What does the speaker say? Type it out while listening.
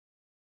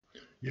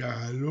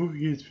Ja, hallo,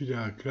 hier ist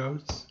wieder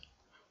Klaus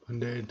von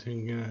der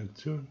älteren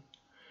Generation.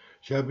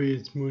 Ich habe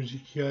jetzt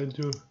Musik hier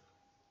also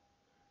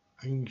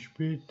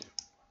eingespielt,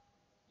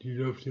 die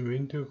läuft im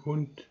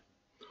Hintergrund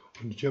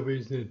und ich habe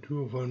jetzt eine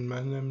Tour von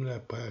Mannheim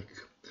nach Prag.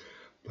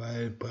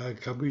 Weil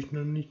Prag habe ich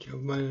noch nicht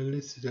auf meiner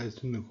Liste, da ist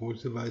so eine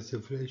große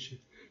weiße Fläche,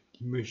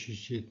 die möchte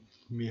ich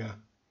jetzt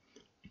mir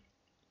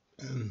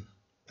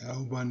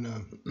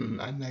erobern,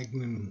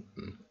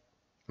 aneignen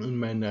und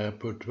mein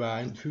Repertoire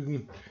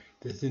einfügen.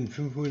 Das sind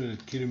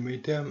 500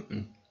 Kilometer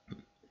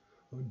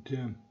und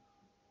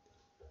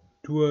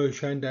Tour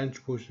scheint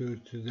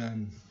anspruchslos zu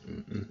sein.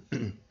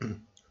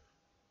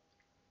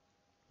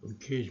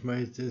 Okay, ich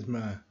mache jetzt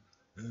erstmal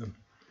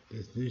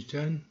das Licht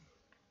an.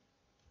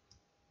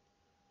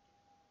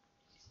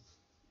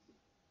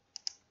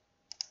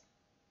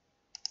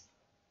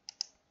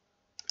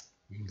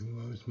 Wie können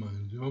wir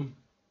ausmachen? So.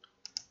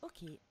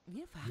 Okay,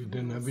 wir fahren. Und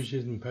dann habe ich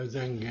jetzt ein paar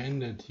Sachen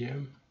geändert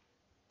hier.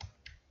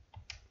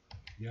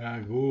 Ja,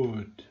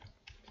 gut.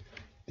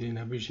 Den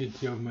habe ich jetzt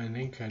hier auf mein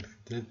Lenkrad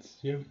gesetzt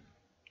hier.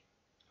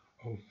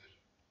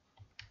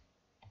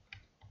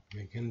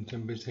 Wir können es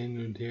ein bisschen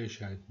hin und her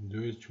schalten. So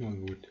ist schon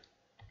mal gut.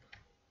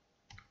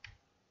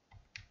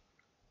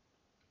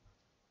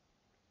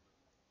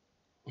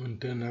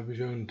 Und dann habe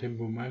ich auch ein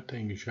Tempomat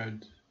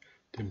eingeschaltet.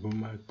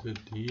 Tempomat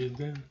sollte hier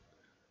sein.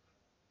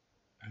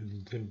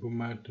 Also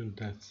Tempomat und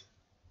das.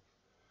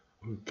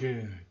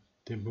 Okay,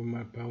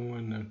 Tempomat brauchen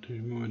wir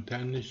natürlich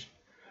momentan nicht.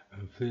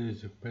 Aber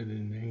vielleicht auch bei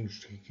den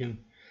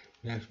Hängstrecken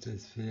nervt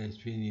das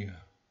vielleicht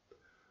weniger.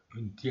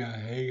 Und ja,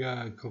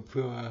 Helga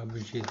Kopfhörer habe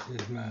ich jetzt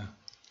erstmal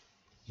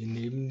hier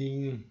neben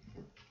liegen.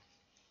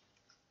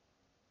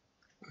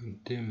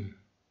 Und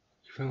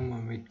ich fange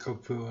mal mit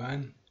Kopfhörer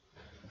an.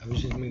 Habe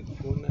ich das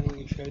Mikrofon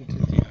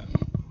eingeschaltet? Ja.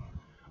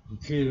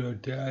 Okay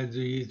Leute, also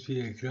hier ist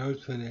wieder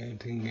Klaus von der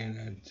älteren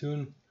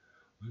Generation.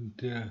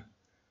 Und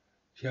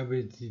ich habe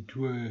jetzt die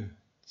Tour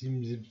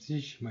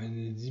 77,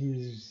 meine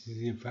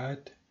 77.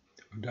 Fahrt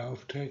und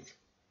Auftrag.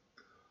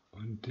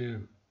 Und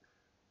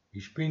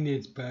ich bin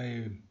jetzt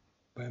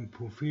beim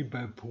Profil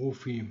bei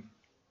Profi.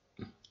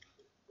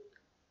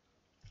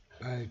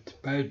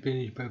 Bald bin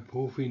ich bei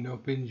Profi,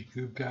 noch bin ich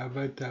geübter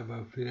Arbeiter,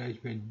 aber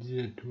vielleicht mit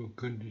dieser Tour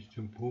könnte ich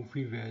zum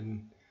Profi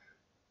werden.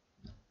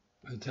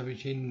 Was habe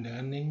ich hinten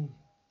dran hängen?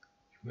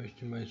 Ich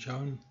möchte mal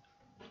schauen.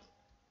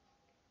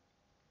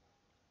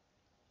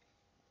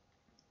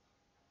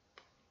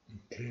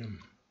 Okay.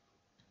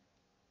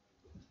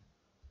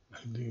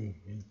 Also,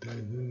 da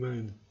sind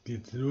wir,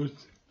 geht's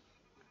los.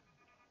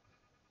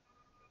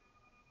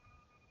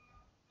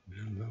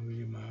 Dann fangen wir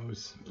hier mal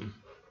aus.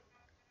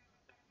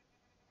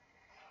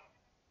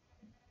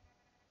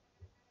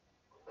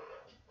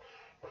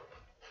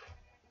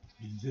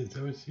 Wie sieht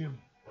das aus hier?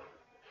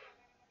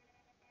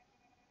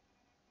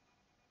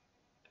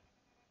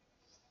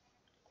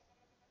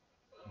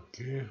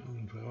 Okay,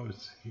 und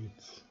raus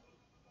geht's.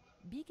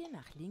 Biege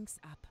nach links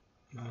ab.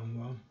 Machen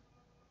wir.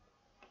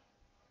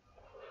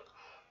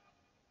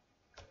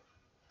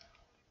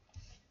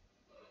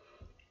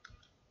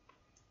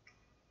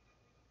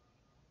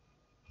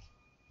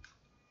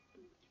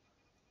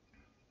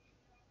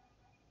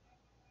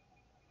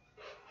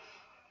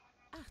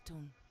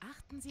 Achtung,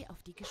 achten Sie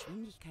auf die Nicht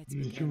schon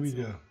Geschwindigkeitsbegrenzung.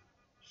 wieder.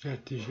 Ich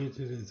dachte, ich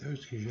hätte das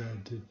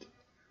ausgeschaltet.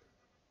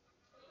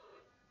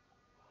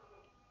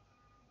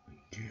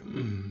 Okay.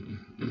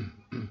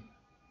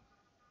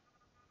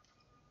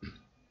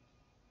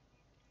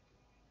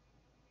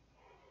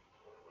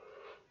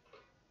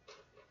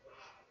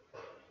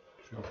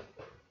 So.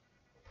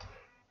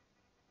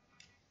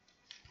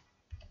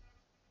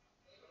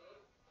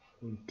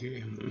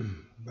 Okay,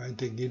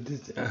 weiter geht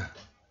es.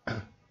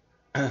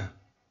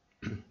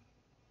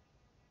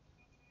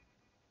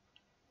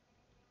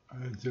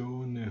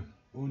 Also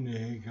ohne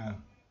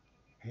Helga.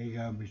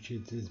 Helga habe ich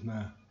jetzt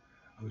erstmal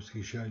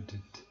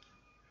ausgeschaltet.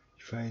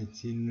 Ich fahre jetzt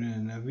hier nur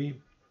ein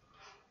Navi.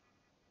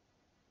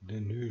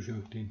 Dann höre ich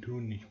auch den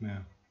Ton nicht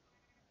mehr.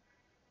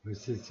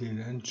 Was ist das hier,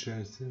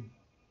 Landstraße?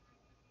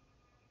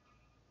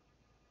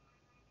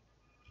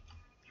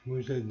 Ich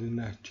muss also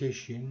nach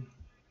Tschechien,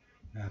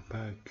 nach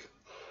Prag.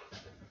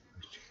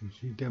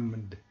 Sida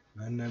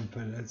Mannheim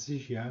verlasse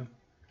ich, ja.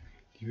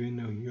 Die werden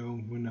auch hier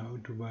irgendwo eine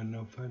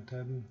Autobahnauffahrt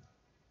haben.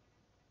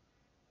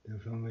 Da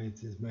fahren wir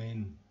jetzt erstmal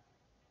hin.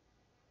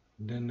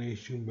 Und dann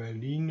Richtung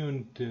Berlin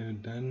und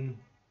dann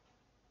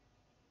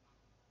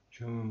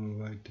schauen wir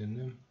mal weiter,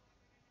 ne?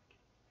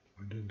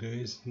 Oder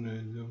Dresden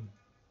oder so.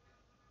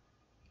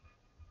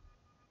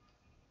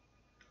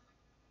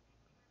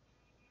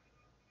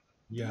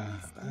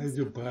 Ja,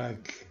 also Prag.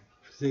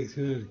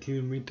 600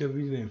 Kilometer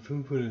wieder,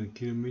 500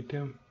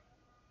 Kilometer.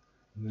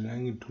 Eine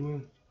lange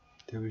Tour.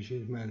 Da habe ich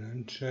jetzt mal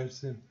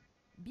Landstraße.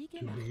 Biege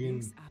Zu nach Beginn.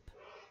 links ab.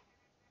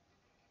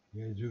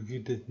 Ja, so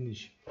geht das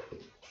nicht.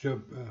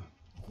 Stopp.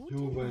 Route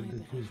So war neu das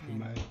nicht berechnen.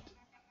 gemeint.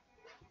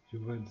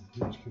 So war das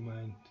nicht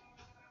gemeint.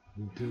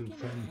 Biege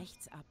nach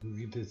rechts ab. So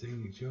geht das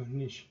eigentlich auch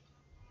nicht.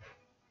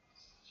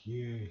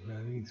 Hier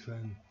nach links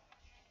fahren.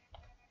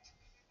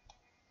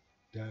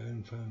 Da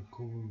fahren,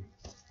 gucken.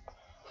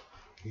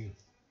 Okay.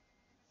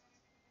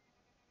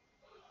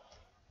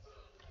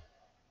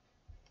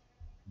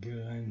 Geh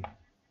rein.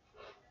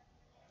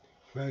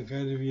 Ich war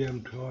gerade wie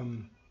am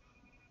Träumen.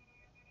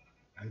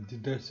 Also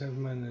das darf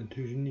man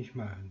natürlich nicht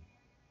machen.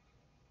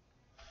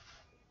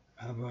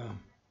 Aber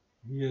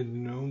wie er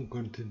den Augen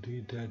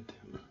konzentriert hat.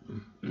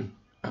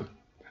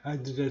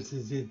 Also das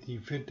ist jetzt die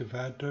 4.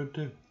 Fahrt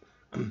heute.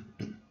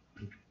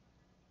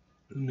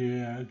 In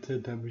der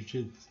Halbzeit habe ich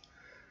jetzt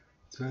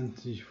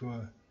 20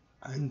 vor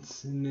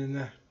 1 in der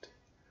Nacht.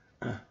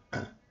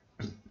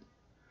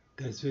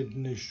 Das wird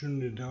eine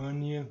Stunde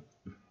dauern hier.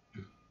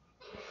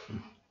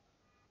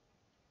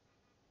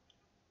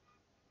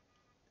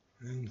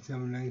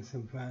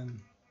 Langsam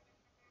fahren.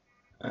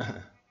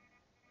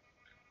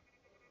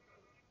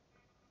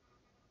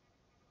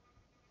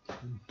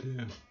 Und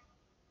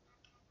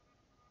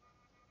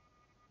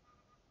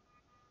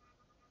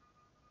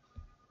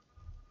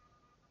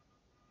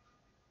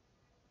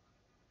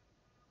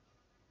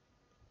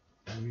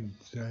wie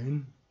es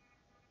sein?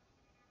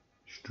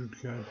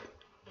 Stuttgart.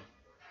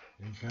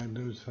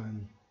 Geradeaus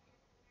fahren.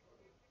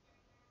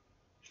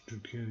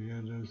 Stuttgart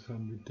geradeaus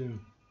fahren, bitte.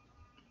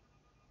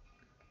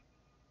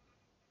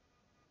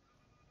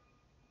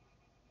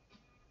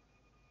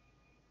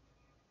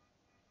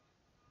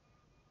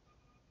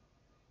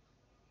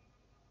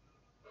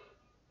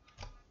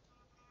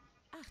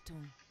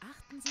 Achtung,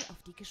 achten Sie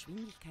auf die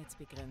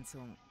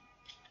Geschwindigkeitsbegrenzung.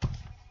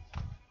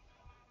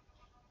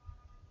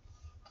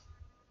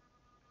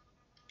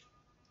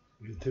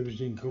 Jetzt habe ich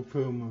den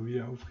Kopfhörer mal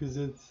wieder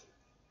aufgesetzt.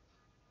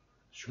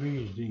 Schwinge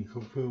ich den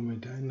Kopfhörer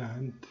mit einer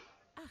Hand.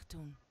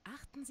 Achtung,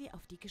 achten Sie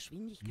auf die Ja,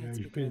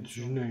 Geschwindigkeitsbegrenzung. ich bin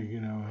zu schnell,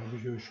 genau, habe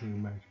ich auch schon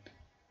gemerkt.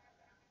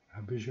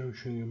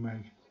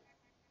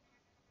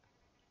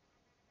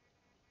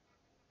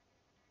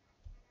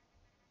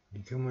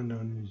 Wie kann man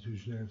doch nicht so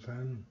schnell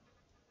fahren?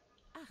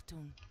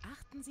 Achtung,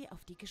 achten Sie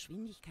auf die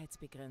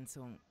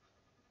Geschwindigkeitsbegrenzung.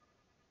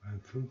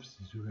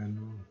 50 sogar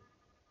nur.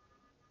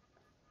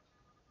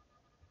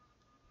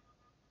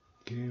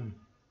 Okay.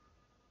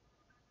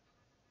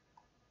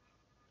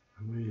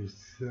 Haben wir jetzt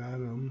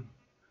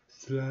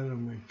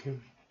Slalom-Ecke.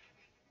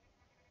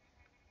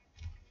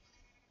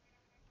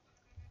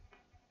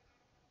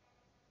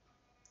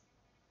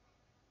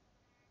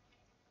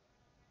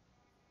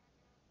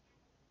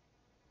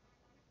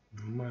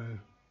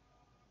 Nochmal.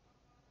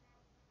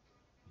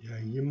 Ja,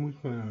 hier muss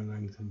man auch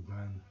langsam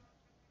fahren.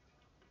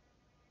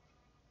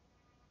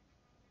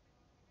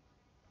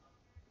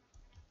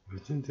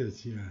 Was sind das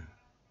hier?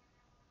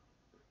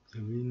 So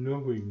wie in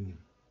Norwegen.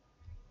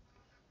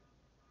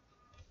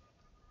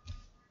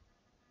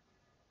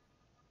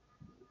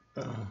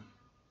 Ah.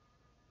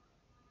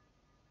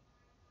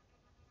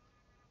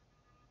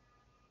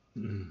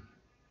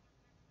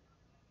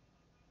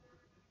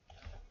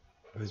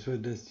 Was war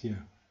das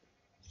hier?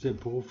 Ist der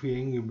Profi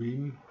hängen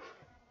geblieben?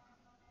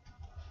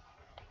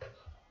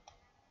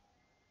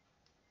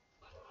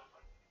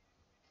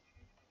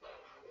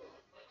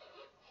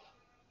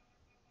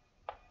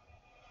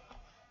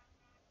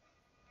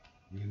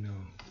 Genau.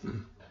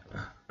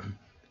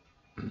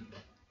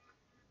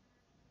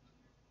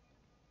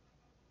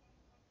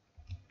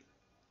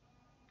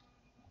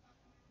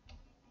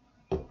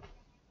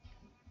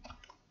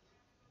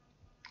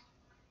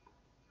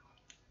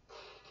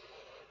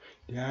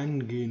 Der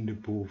angehende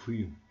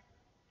Profi.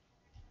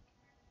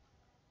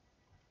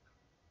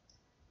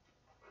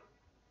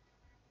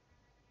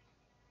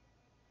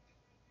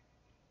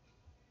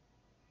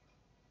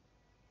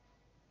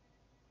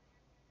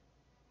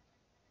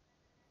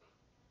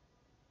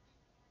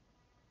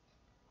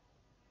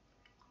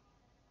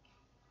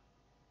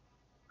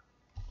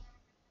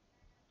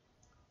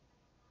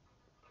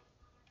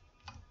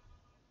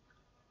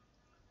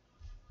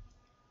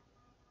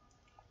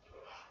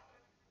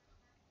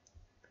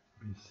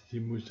 Sie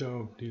muss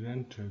auch auf die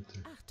Landschaft.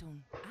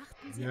 Achtung,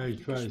 achten Sie Ja, auf ich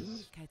die weiß.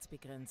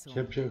 Geschwindigkeitsbegrenzung. Ich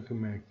habe es auch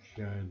gemerkt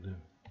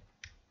gerade.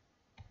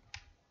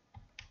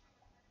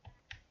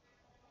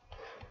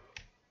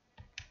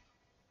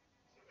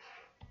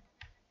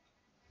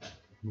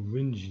 Wo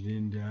bin ich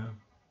denn da?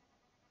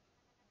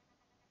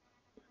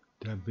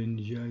 Da bin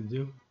ich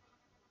also.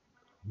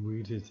 Wo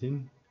geht es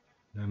hin?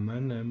 Nach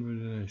Mannheim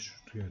oder nach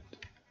Stuttgart?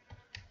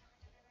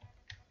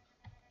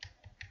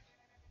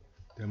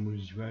 Da muss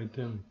ich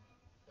weiter.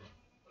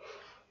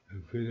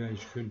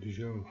 Vielleicht könnte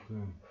ich auch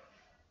eine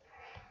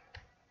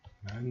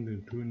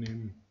andere Tour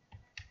nehmen.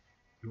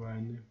 So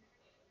eine.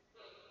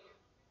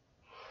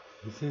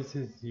 Ist das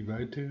jetzt die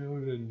weitere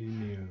oder die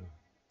nähere?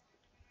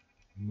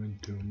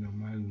 Moment,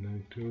 normal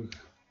durch.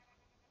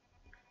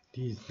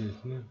 Die ist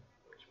das, ne?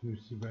 Ich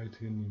muss die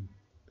weitere nehmen.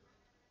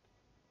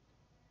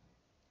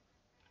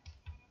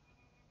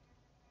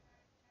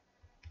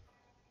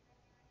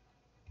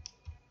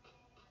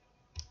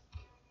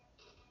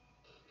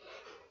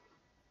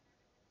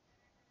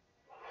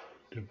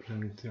 Stopp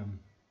langsam.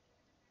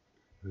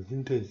 Was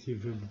sind das hier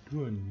für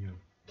Touren hier?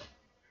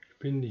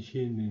 Bin ich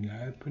hier in den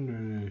Alpen oder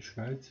in der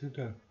Schweiz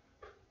oder?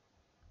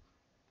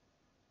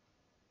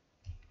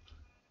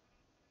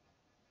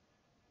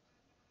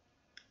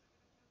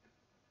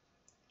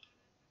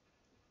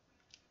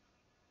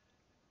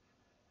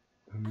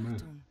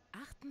 Achtung,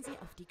 achten Sie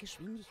auf auf die Ja,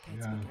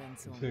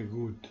 Geschwindigkeitsbegrenzung. sehr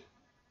gut.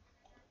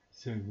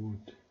 Sehr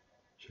gut.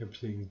 Ich habe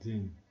es ja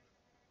gesehen.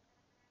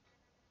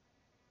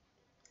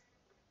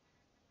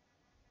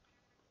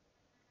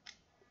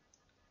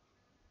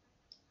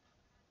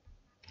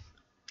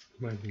 Ich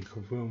mache den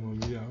Kopfhörer mal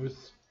wieder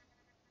aus.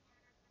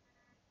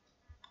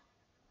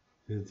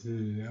 Setze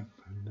den ab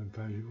und dann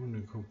fahre ich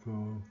ohne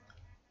Kopfhörer.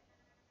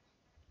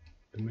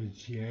 Damit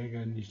ich die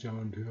Ärger nicht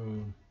dauernd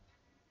höre.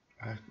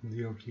 Achten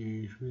Sie auf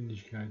die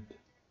Geschwindigkeit.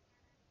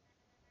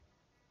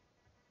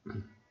 Da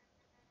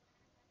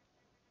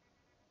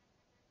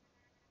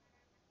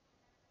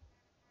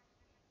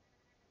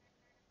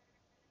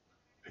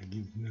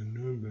gibt es nur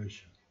Nürnberg.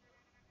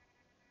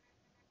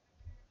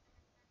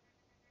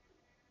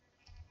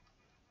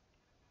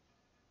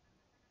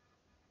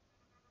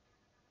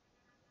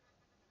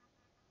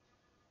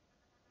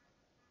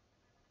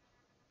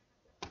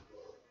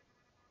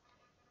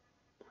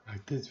 Ach,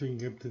 deswegen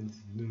gibt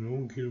es einen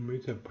hohen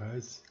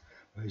Kilometerpreis,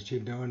 weil ich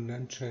hier dauernd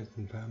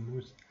Landstraßen fahren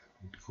muss,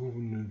 mit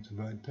Kurven und so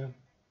weiter.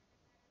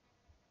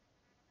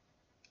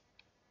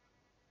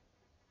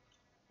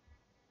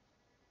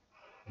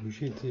 Wo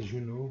steht der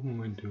schon oben?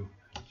 Moment, du.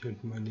 Ich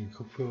sollte mal den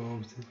Kopfhörer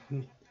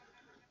aufsetzen.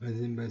 Mal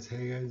sehen, was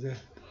Helga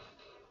sagt.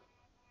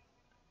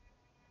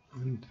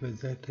 Und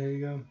was sagt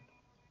Helga?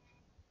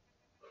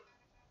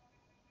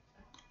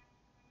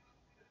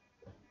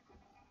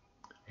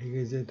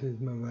 Helga sagt jetzt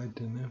mal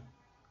weiter, ne?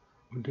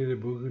 Unter der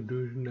Brücke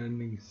durch und dann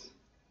links.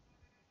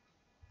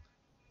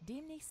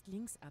 Demnächst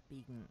links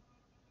abbiegen.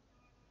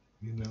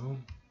 Genau.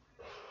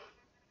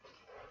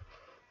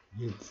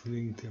 Jetzt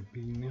links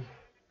abbiegen, ne?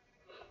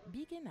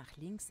 Biege nach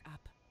links ab.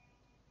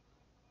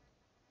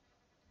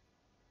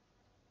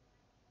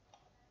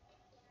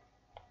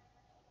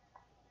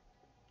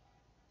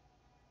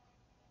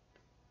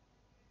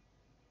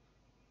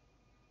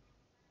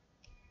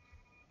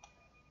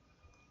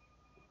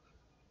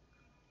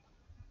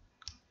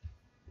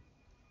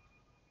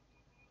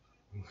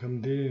 Wo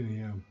kam der denn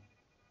her?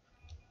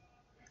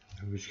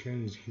 Habe ich gar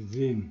nicht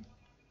gesehen.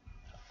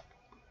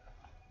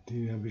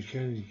 Den habe ich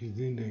gar nicht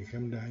gesehen, der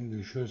kam da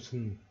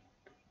angeschossen.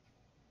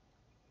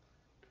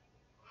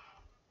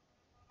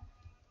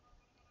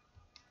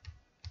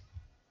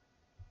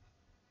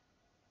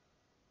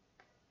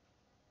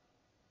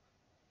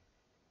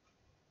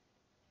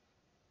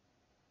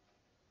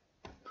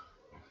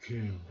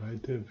 Okay,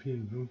 weiter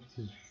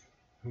 54,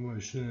 können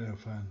wir schneller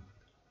fahren.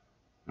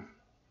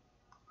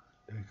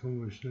 Da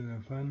können wir schneller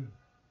fahren.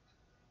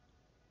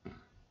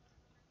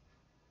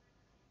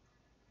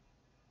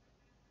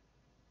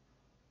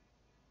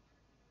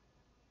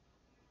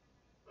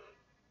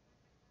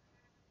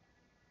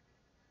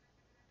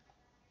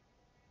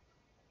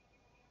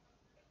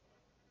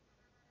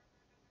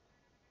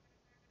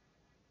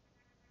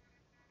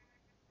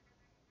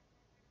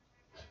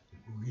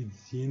 Wo geht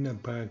es jener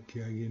Park?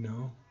 Ja,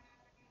 genau.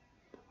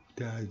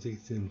 Da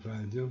A16 war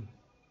also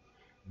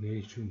in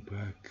Richtung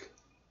Prag.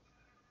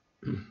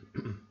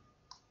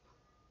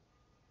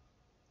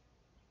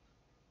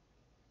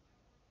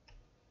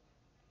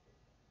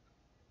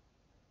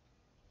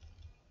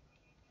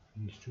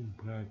 Richtung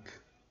Prag.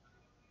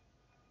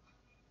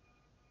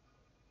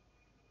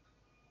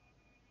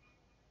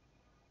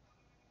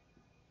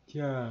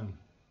 Tja,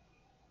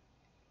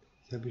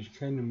 jetzt habe ich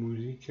keine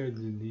Musik,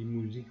 also die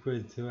Musik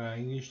war zwar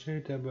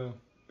eingestellt, aber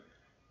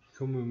ich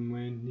komme im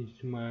Moment nicht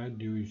zum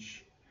Radio.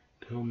 Ich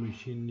traue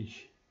mich hier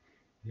nicht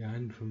die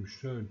Hand vom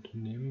Steuer zu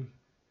nehmen.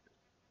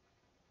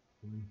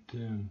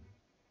 Und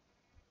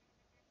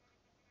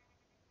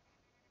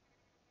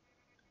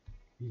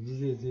wie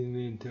sieht es denn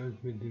jetzt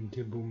aus mit dem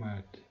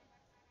Tempomat?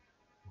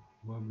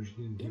 Wo habe ich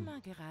den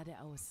Immer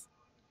geradeaus.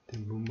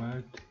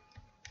 Tempomat?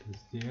 Das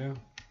ist der.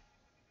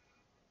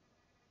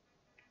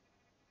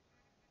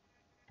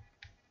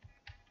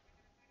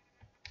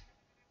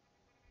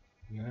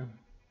 Ja.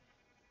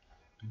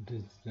 Und das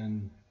ist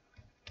dann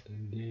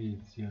der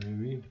jetzt hier, oder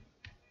wie?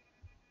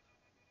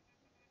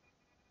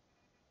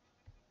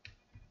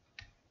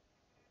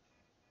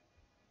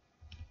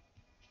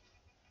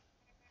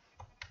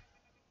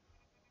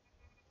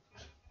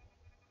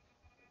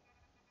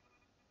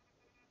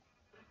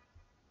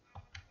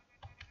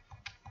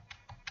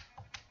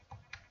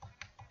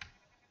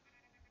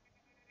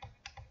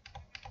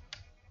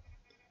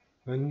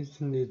 Wann ist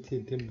denn jetzt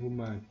hier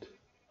Tempomat?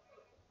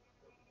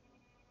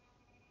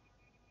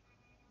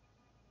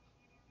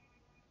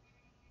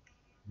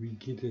 Wie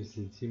geht das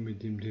jetzt hier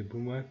mit dem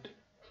Tempomat?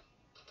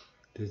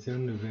 Das ist ja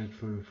eine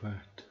wertvolle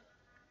Fahrt.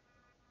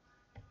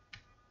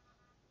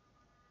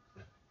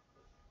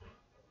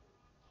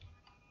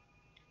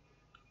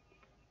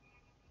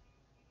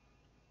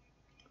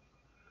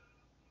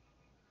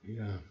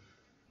 Ja.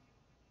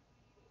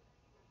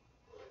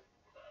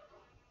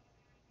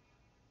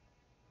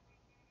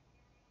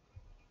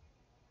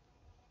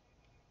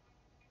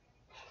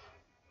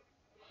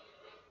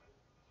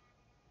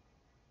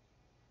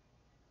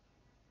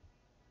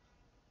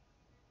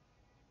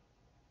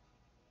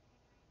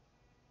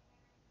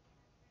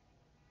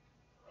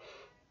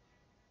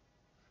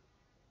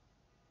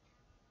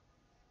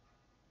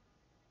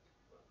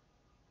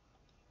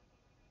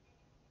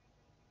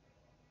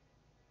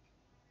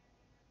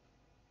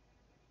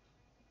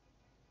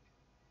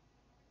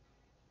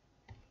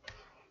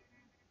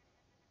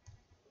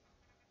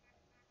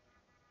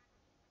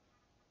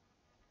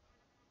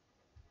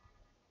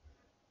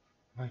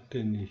 Macht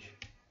er nicht.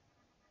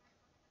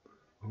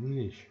 Warum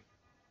nicht?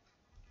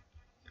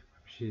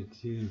 Habe ich jetzt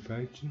hier den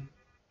falschen?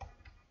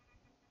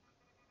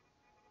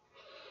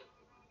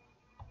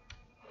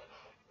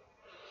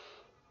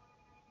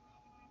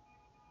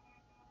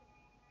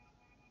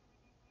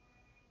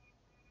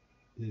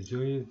 Der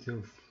soll jetzt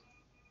auf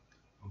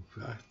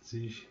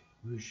 80,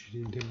 muss ich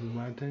den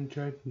Tempomat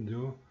einschalten,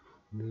 so,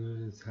 und dann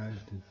soll das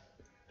halten.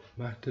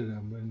 Macht er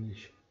aber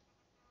nicht.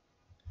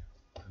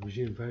 Habe ich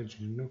den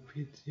falschen Knopf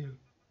jetzt hier?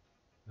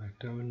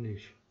 Macht er auch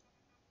nicht.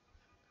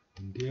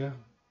 Und der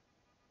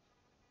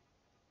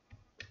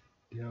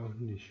auch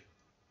nicht.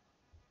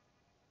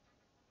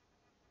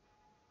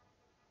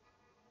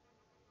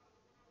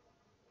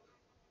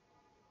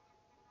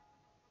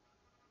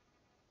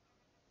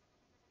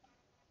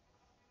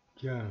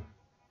 Ja,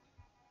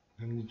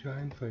 dann nicht so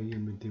einfach hier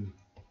mit dem.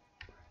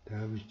 Da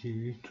habe ich die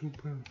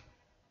Lichthupe.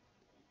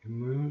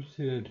 Man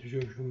müsste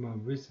natürlich auch schon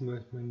mal wissen,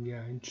 was man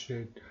hier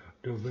einstellt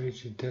oder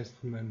welche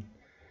Tasten man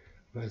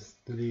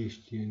was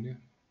legt hier, ne?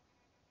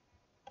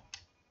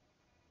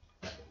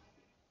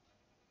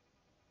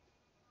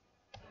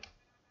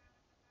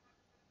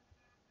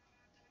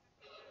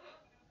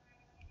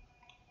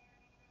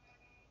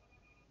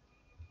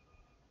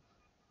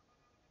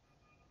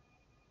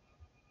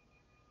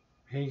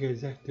 Helga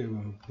sagt ja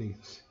überhaupt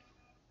nichts.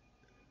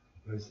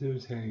 Was ist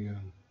los,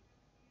 Helga?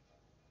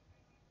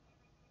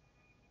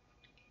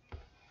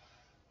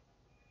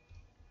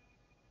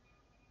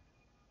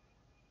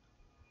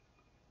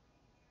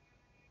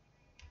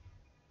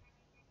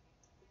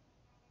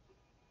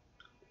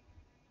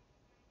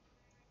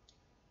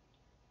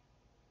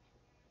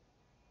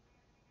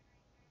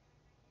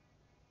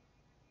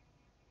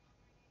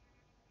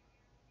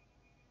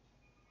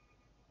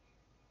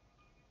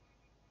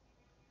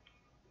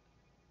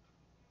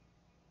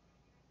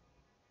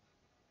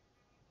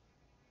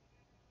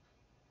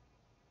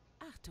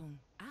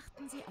 Achtung,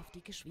 achten Sie auf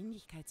die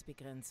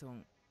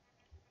Geschwindigkeitsbegrenzung.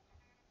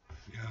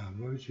 Ja,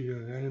 wollte ich ja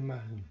gerne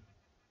machen.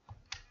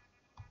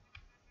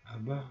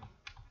 Aber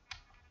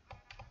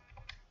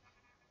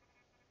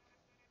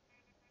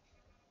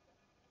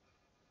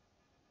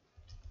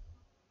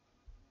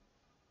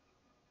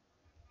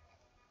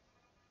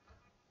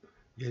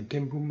ihr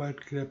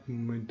Tempomat klappt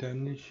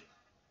momentan nicht.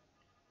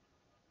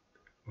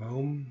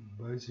 Warum?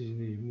 Weiß ich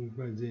nicht. Muss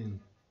mal sehen.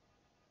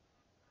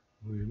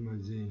 Muss ich mal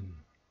sehen.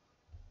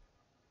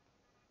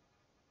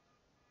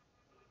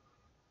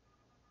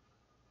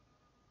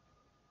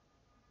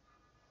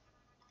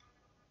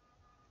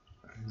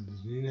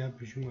 Also den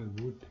habe ich schon mal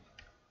gut.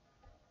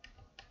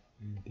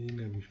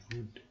 Den habe ich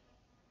gut.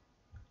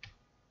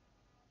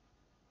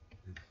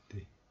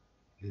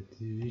 Jetzt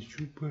die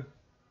Lichthupe.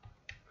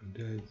 Und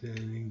da ist der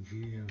linke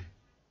hier.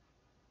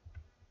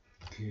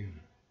 Okay.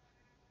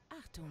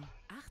 Achtung,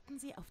 achten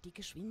Sie auf die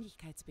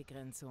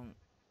Geschwindigkeitsbegrenzung.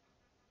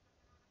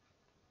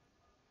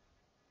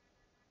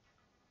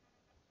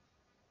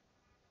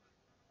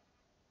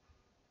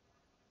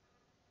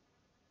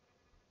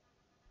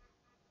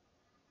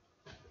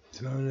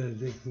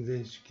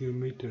 ...266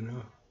 Kilometer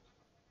noch.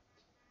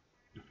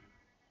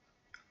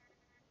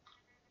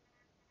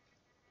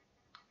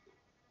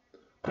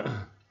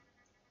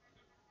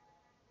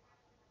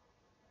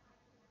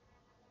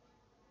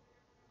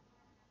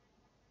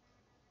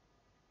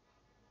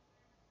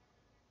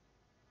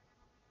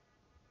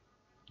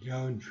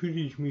 Ja, und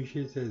fühle ich mich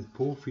jetzt als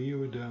Profi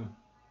oder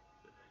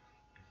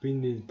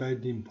bin jetzt bei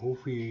den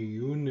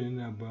Profi-Regionen,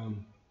 aber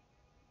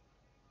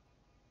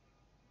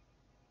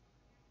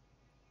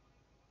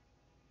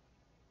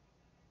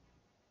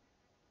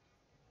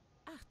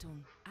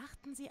Achtung,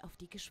 achten Sie auf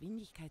die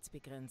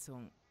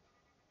Geschwindigkeitsbegrenzung.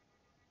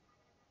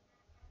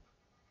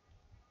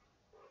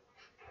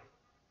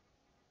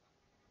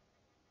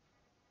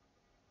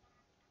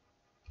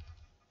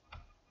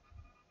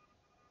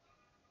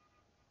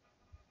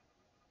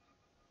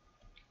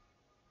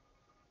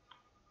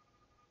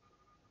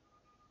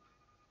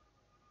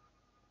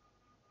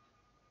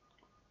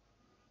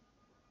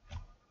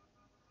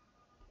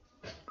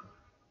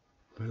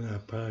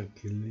 Mannheim Prag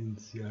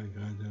gelingt ja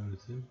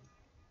geradeaus. Ne?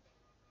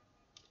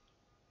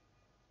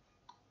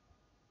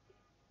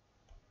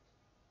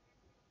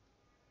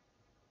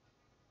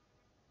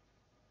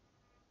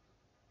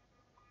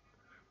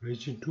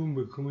 Welche Touren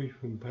bekomme ich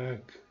vom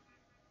Park?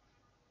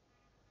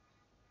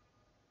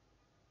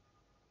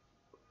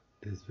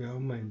 Das wäre auch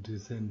mal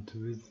interessant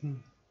zu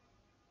wissen.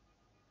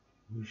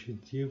 Muss ich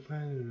jetzt hier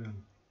fahren oder?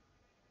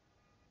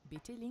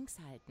 Bitte links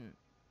halten.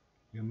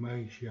 Ja, mache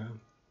ich ja.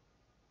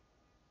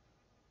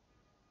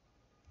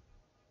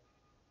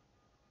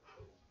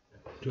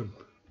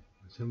 Stopp.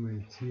 Was haben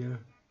wir jetzt hier?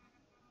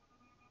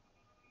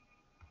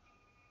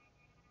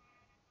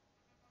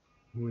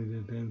 Wo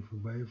wir da dann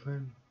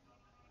vorbeifahren?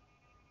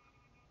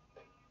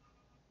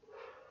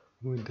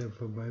 Wo wir da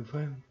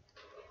vorbeifahren?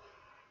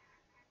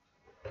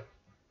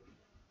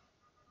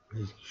 Der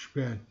ist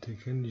gesperrt, da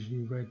kann ich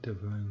nicht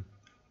weiterfahren.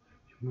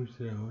 Ich muss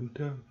da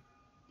runter.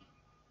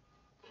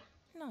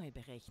 Neu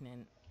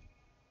berechnen.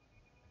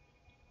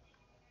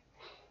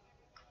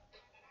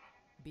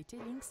 Bitte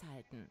links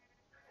halten.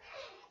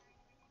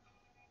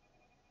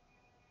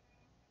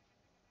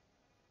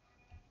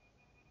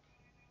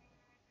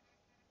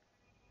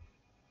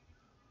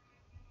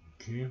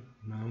 Okay,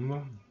 machen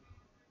wir.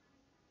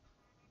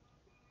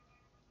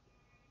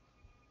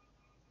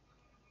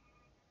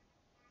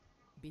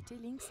 Bitte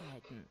links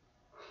halten.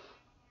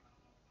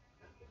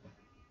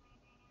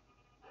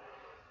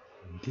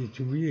 Die ist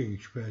schon wieder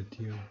gesperrt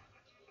hier.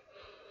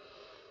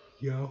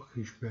 Hier auch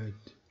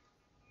gesperrt.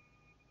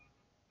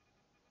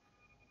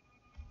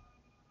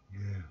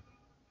 Ja.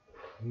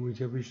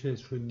 Womit habe ich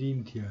das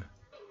verdient hier?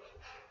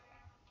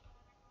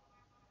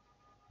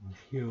 Und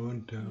hier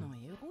runter.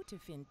 Neue Route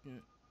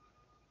finden.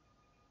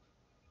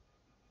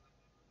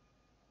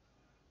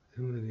 Was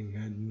haben wir denn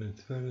gerade? Nur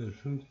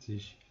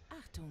 250.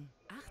 Achtung,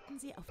 achten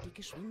Sie auf die Ja, geh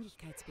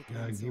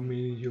Geschwindigkeitsbegrenzung.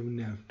 mir nicht um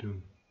Nerv, du.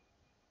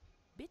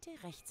 Bitte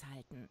rechts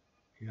halten.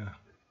 Ja,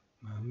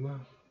 machen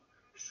wir.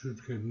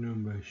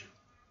 Stuttgart-Nürnberg.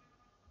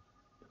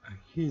 Ach,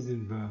 hier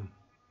sind wir.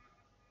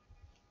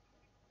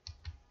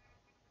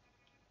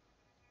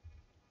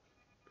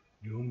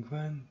 Hier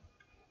rumfahren.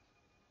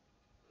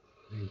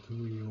 Dann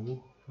können wir hier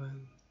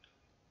hochfahren.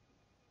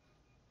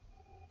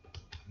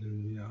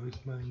 Dann wieder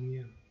ausmachen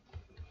hier.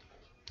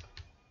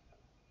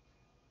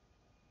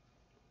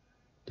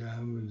 Da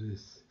haben wir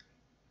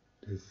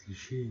das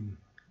Geschehen.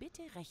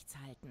 Bitte rechts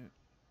halten.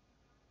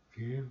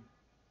 Okay.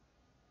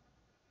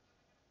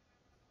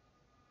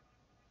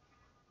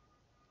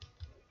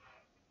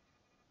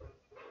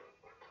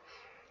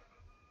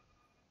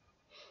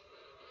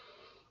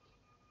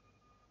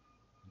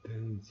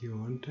 Dann ist hier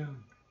runter.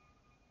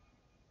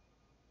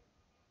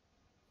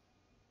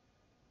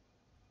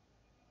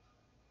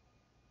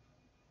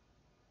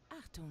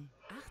 Achtung,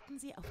 achten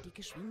Sie auf die Ja,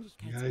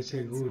 Geschwindigkeitsbegrenzung. ist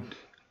ja gut.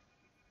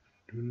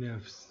 Du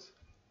nervst.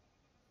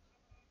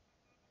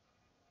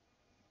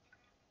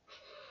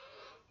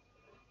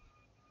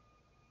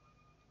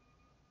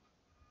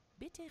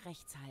 Bitte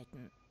rechts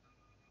halten.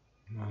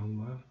 Machen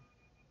wir.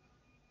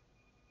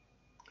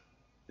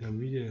 Dann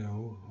wieder da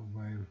hoch,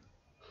 weil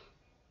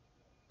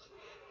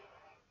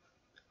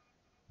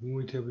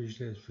womit habe ich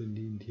das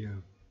verdient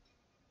hier?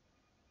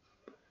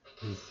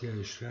 Das ist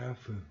ja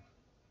Strafe.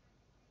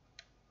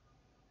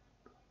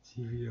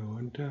 Zieh wieder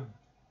runter.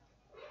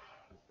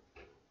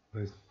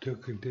 Was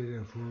töckelt der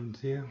da vor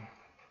uns her?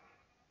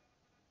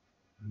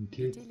 Und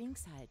Bitte jetzt,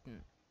 links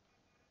halten.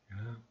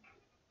 ja.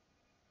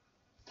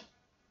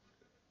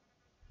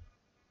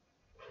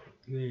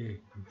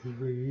 Nee, jetzt sind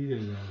wir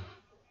wieder da.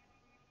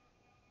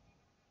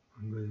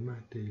 Und was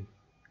macht der?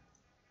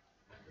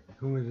 Da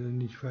kommen wir dann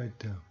nicht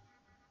weiter.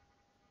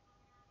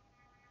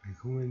 Da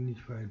kommen wir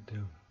nicht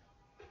weiter.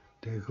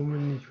 Da kommen wir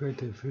nicht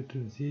weiter. Führt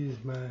uns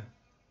jedes Mal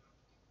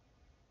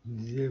an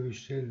dieselbe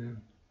Stelle.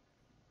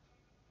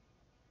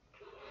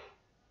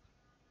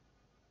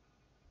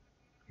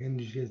 Kann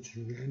ich jetzt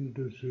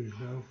endlos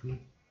durchlaufen?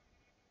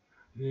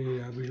 Nee,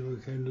 da habe ich aber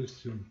keine Lust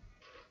zu.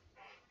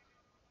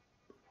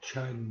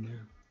 Schaden,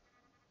 ja.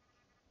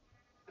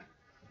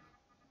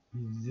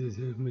 Wie sieht das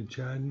jetzt mit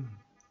Schaden?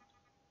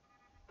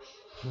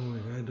 Wollen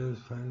wir geradeaus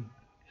fahren?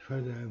 Ich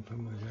fahre da einfach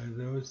mal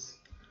geradeaus.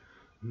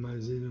 Mal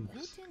sehen, ob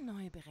es... Route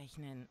neu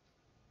berechnen.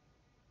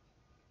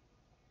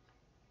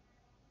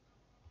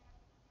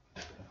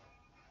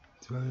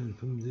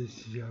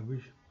 265 habe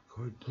ich.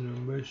 Kreuz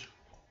Nürnberg.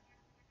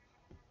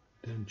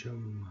 Dann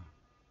schauen wir mal.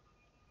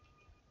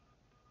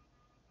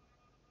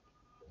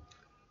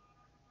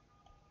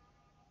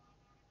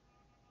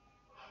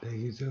 Da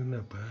geht es auch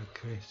nach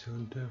Prag rechts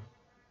runter.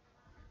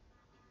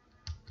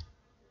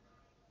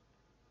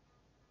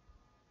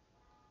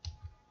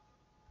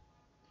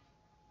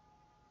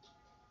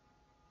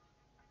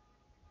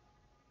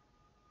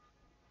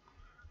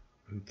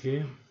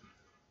 Okay.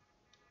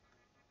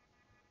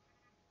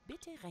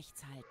 Bitte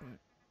rechts halten.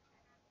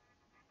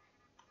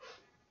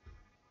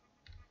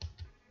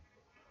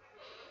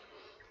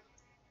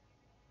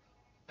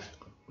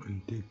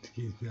 Und jetzt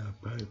geht es nach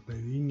Prag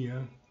Berlin,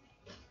 ja.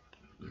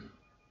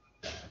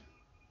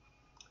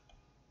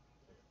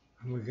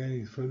 Haben wir gar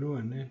nichts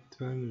verloren, ne?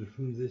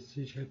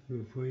 265 hatten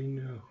wir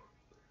vorhin auch.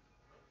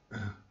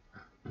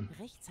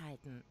 Rechts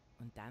halten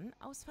und dann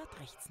Ausfahrt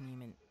rechts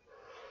nehmen.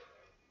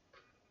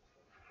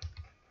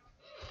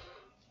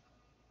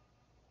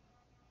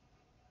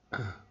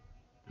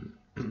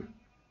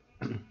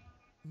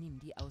 Nimm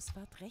die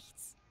Ausfahrt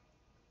rechts.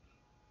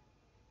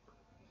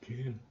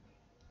 Okay.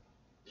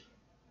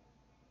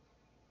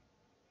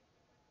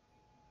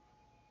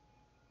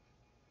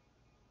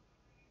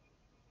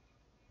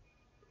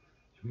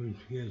 Ich muss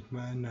vielleicht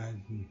mal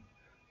anhalten,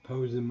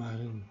 Pause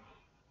machen,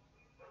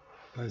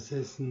 was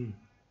essen.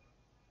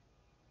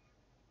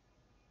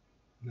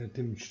 Nach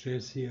dem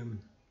Stress hier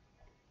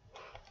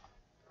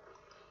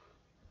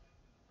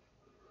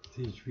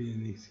sehe ich wieder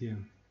nichts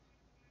hier.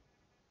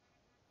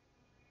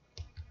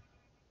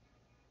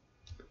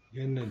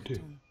 Ja, natürlich.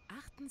 Achtung,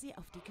 achten Sie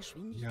auf die Ja,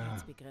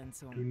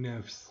 Geschwindigkeitsbegrenzung. du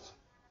nervst.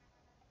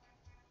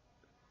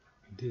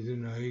 Diese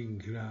Regen,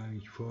 klar,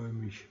 ich freue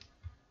mich.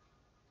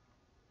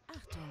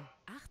 Achtung,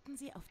 achten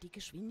Sie auf die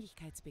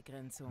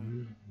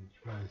Geschwindigkeitsbegrenzung.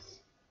 Ich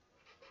weiß.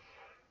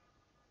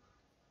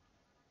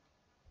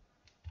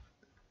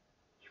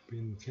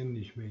 Kenn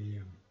nicht mehr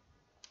hier.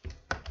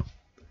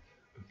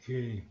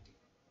 Okay.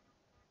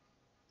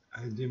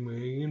 also im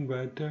Regen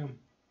weiter.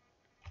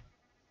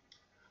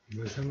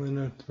 Was haben wir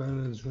noch?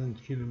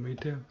 220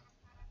 Kilometer.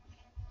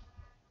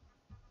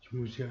 Ich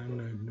muss hier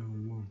anhalten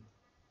irgendwo.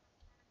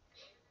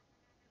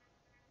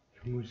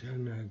 Ich muss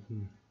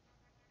anhalten.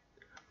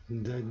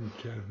 Den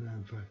Seitenstreifen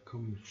einfach,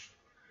 komm,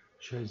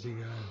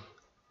 scheißegal.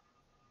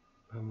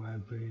 Fahren wir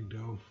einfach hier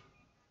drauf.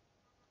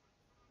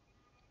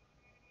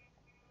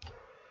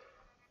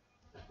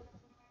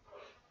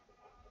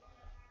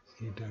 Es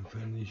geht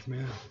einfach nicht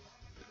mehr.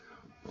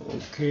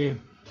 Okay,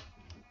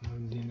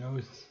 machen den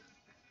aus.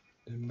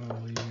 Dann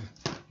machen wir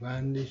hier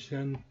Warnlicht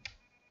an.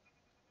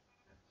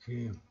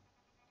 Okay.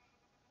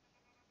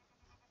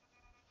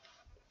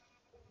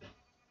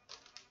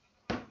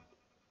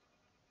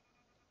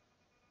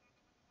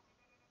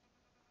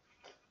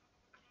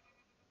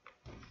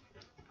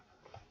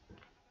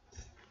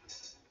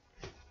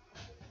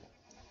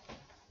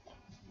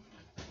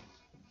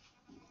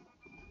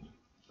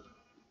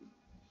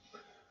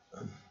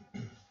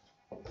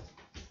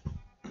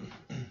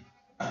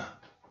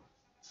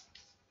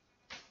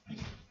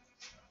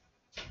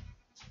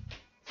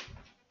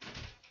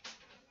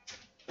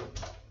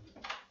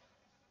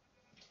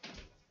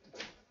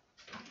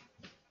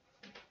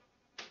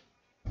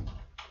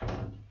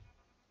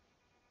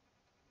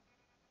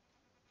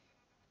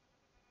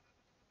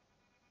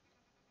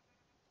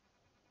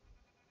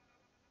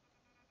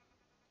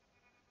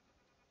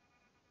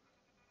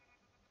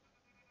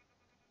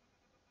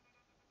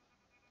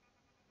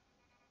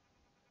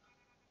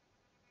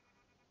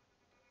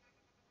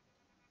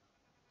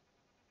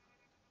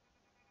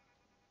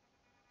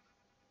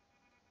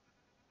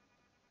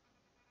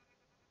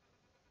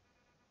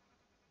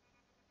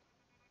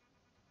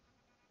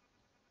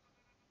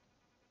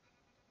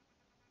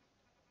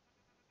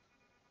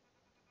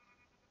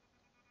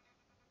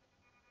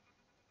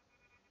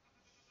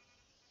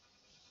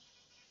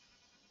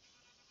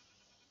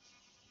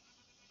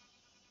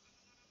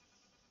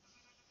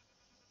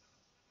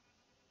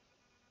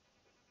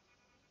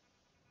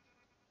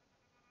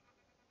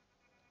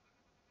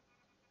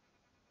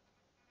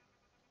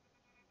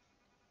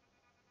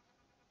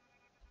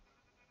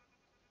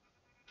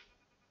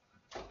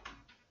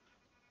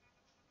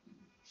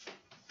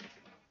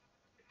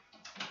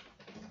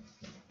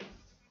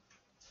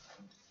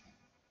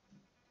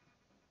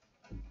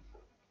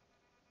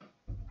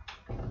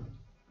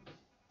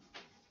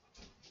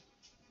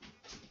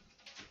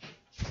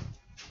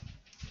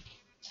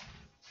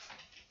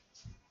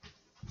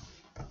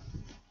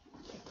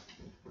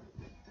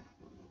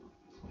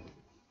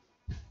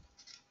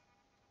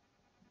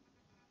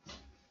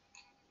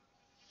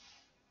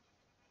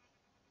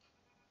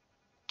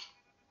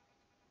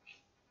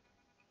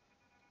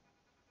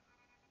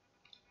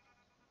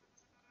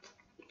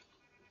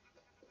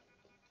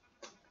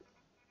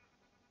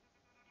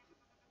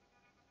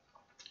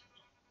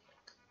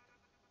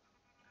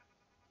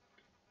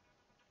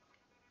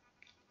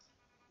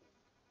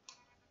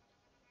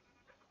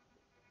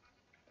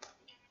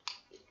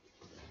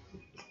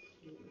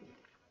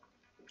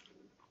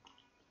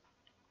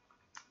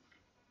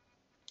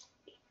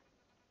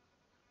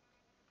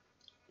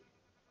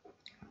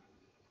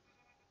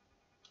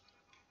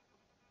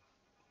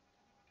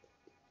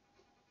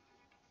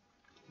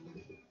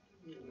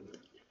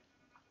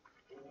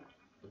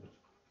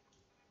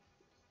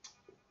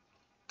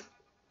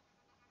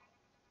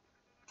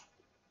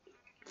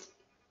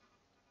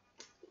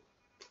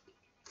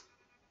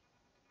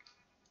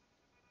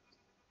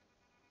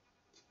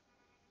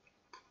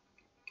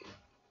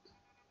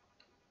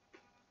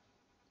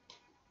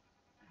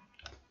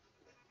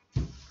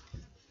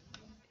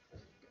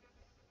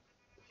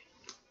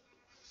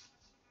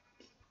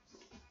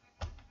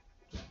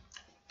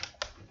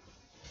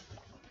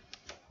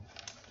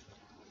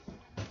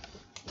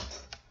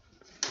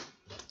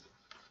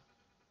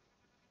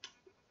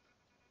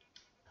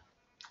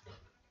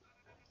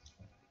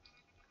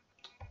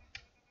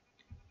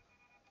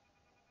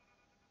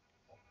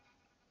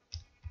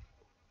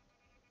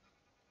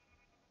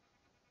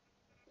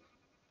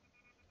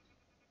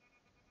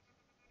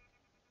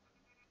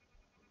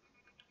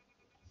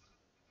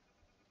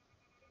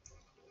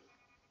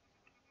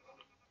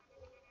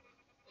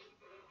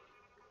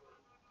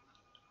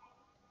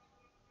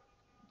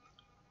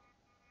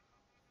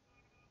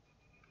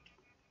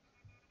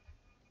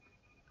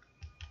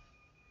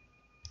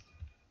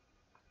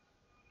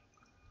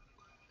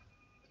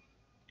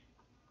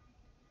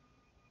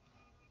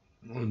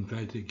 Und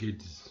weiter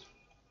geht es.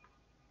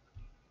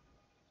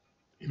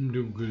 Im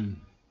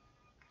Dunkeln.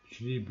 Ich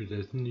liebe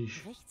das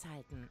nicht. Rechts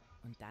halten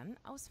und dann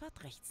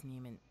Ausfahrt rechts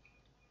nehmen.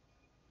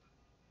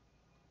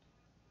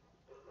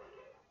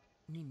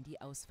 Nimm die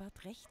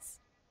Ausfahrt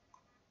rechts.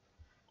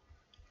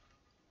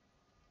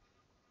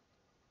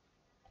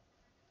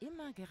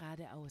 Immer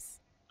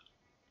geradeaus.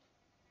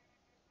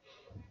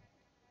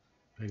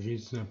 Da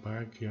geht's nach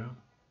Prag, ja.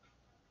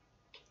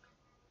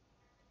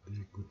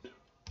 Sehr gut.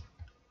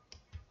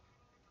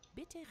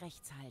 Bitte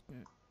rechts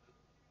halten.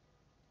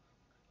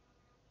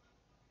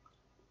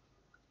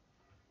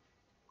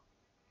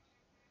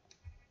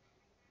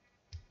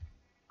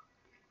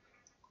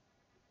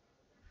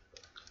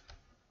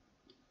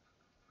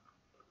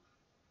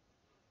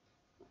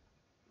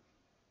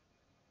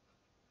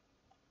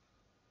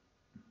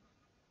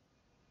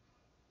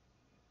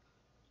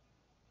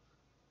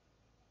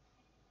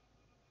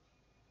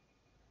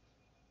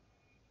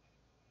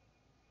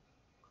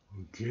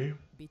 Okay.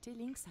 Bitte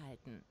links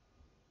halten.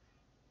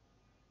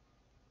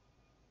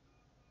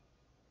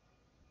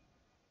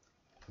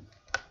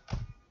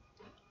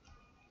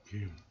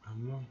 Okay,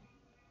 haben wir.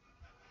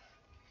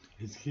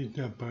 Jetzt geht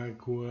der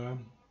Parkour.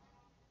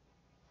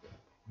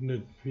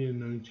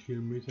 194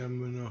 Kilometer haben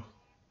wir noch.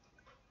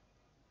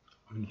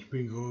 Und ich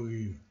bin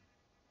groggy.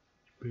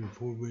 Ich bin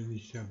froh, wenn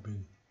ich da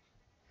bin.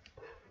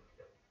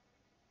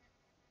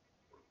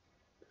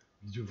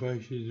 Wieso fahre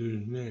ich hier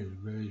so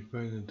schnell? Wäre ich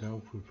beinahe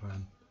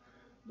draufgefahren.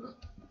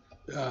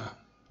 Ja.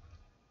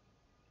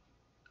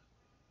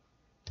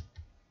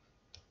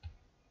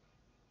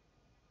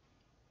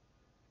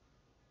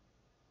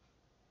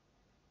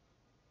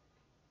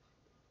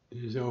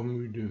 Der ist auch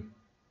müde.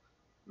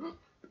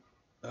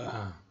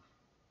 Ah.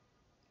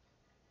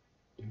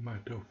 Der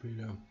macht auch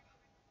wieder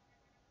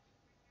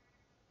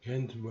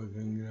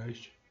Grenzübergang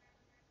gleich.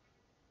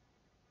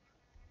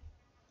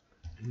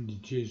 In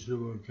die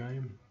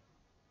Tschechoslowakei.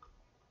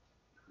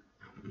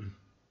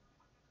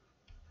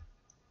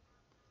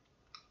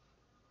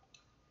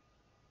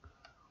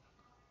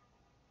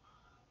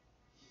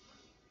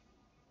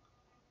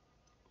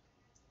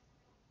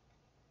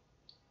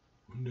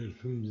 Und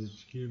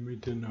 175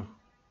 Kilometer noch.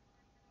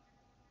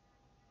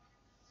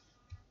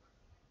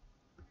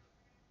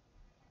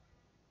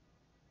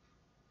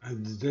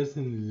 Also das ist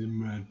eine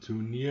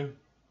Simulation hier.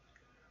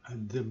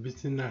 Also ein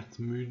bisschen nachts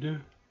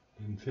müde.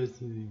 Dann fährst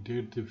du die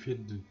dritte,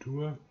 vierte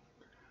Tour.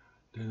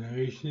 Dann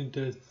regnet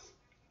das.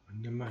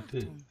 Und dann macht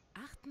er Achtung,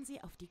 achten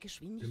Sie auf die noch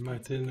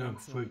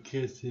Geschwindigkeitsbegrenzung.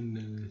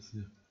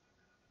 Verkehrshindernisse.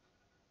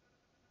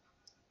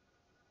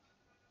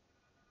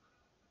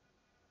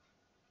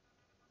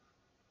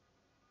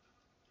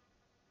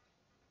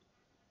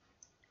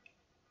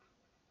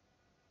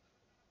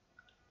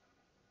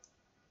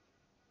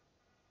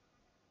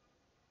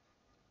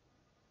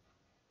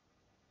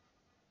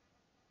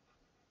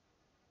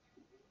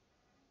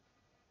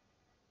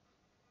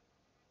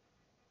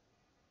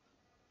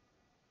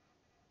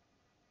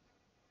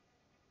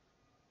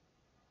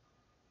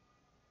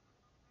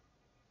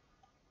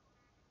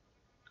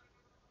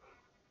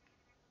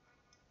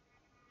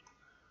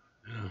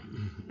 Ja.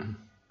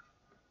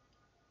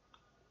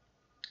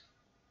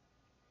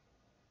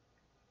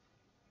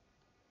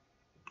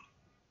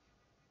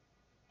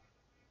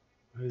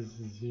 Das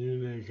ist hier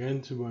der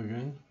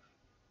Grenzübergang.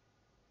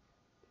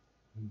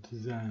 Und zu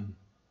sagen.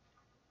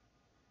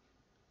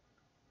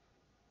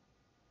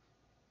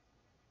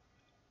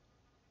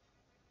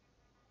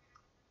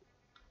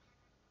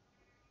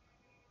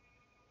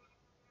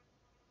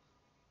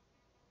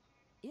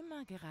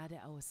 Immer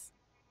geradeaus.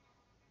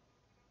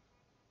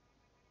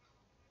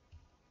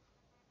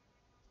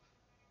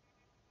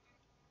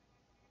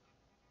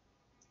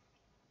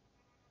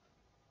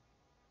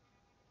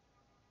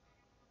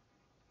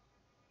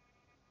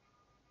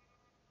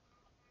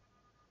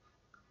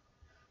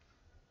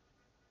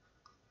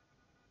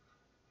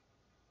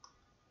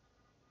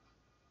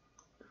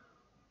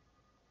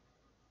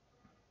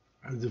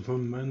 Also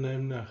von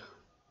Mannheim nach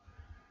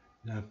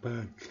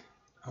Prag.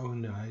 Auch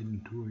eine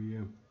Heidentour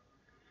hier.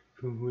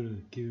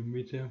 500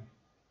 Kilometer.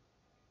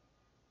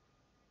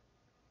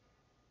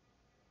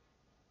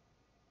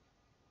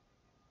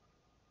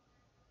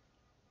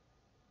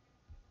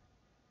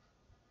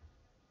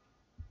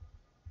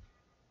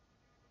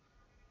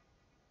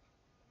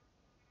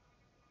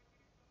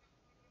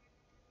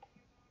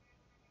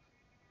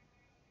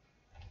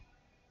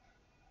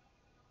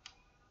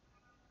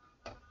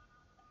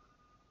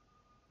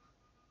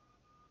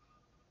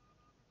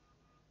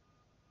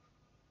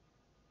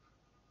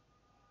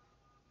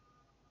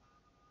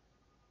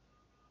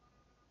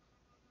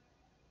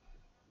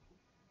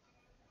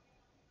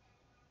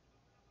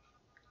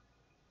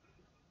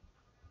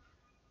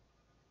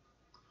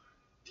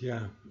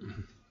 Tja,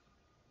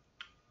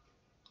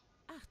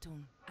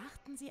 Achtung,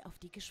 achten Sie auf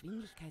die bin schon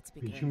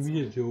Geschwindigkeitsbegrenzung.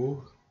 wieder so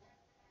hoch.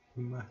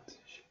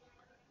 85.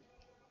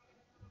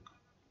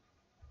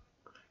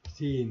 Ich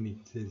sehe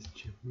nichts, das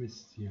ist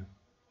Mist hier.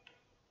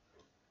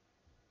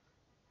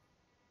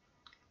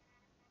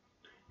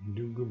 Im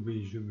Dunkeln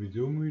bin ich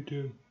sowieso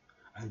müde.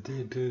 Als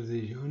Ältere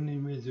sehe ich auch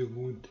nicht mehr so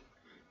gut.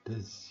 Das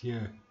ist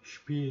hier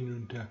Spielen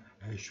unter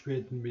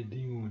erschwerten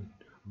Bedingungen,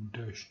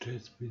 unter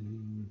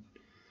Stressbedingungen.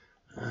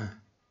 Ah.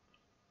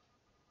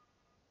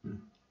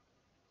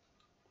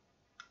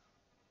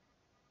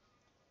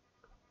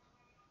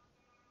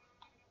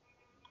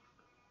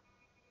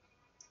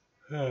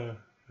 Ah,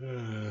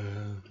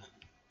 ah.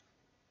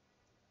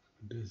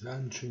 Das ist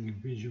anstrengend,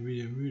 ich bin schon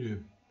wieder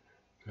müde.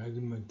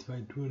 Gerade mal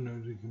 2 Touren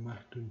heute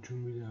gemacht und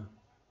schon wieder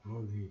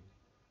groggy.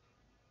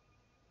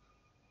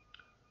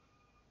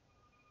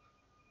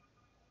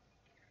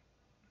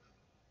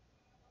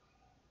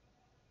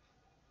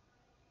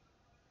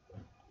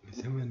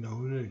 Jetzt haben wir noch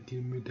 100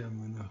 Kilometer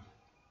haben wir noch.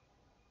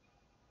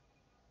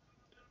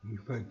 Muss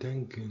ich mal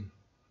tanken.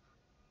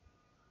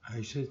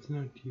 Reicht jetzt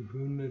noch die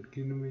 100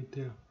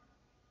 Kilometer?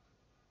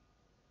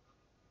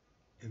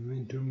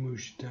 Eventuell muss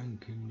ich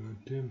tanken,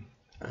 Leute.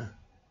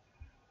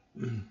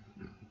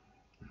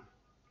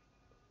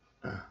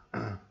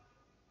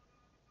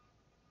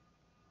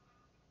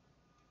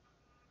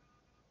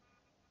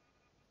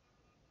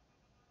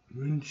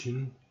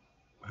 München,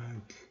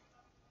 Prag.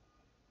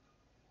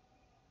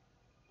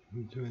 Ich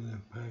muss mal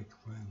nach Prag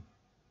fahren.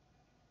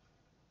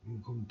 Wo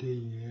kommt der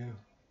hierher?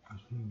 Aus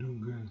dem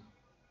Dunkeln.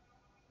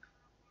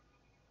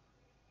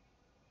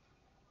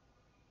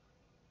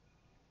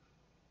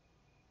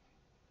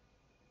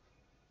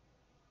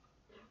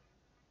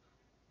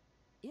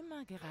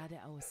 Immer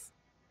geradeaus.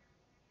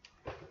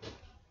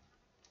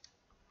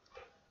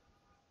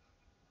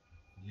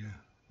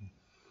 Ja.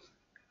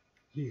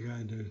 Hier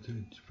gerade,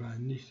 ich war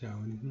nicht da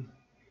unten.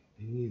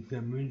 Hier ist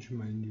der München,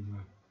 mein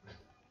Lieber.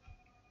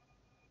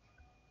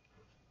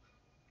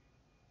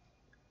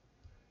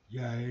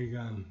 Ja,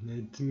 egal.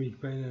 Jetzt mich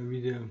beinahe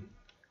wieder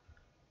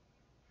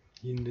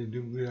in der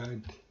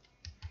Dunkelheit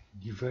in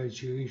die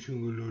falsche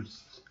Richtung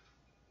gelotst.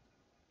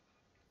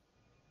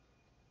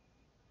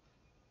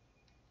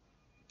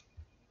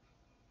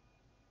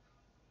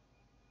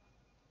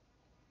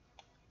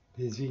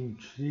 Deswegen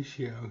schlich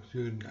hier auch so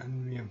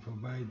an mir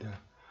vorbei da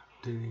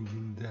auf der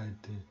linken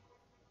Seite.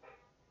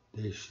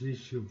 Der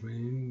schlich so von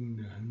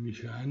hinten an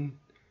mich ran.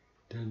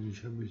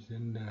 Dadurch habe ich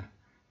dann da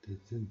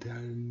das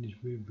Zentrale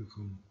nicht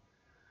mitbekommen.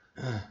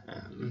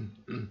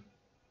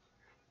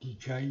 Die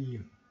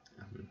KI.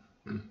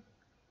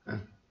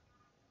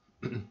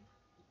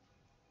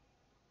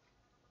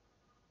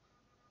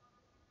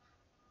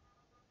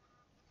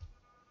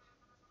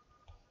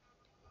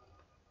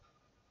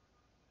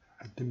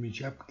 Hatte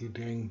mich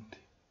abgedrängt.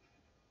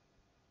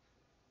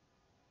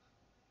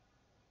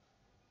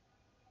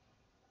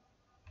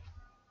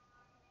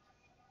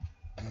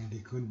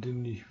 Die konnte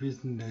nicht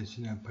wissen, dass ich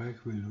nach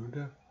Prag will,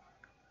 oder?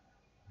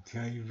 Die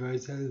KI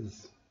weiß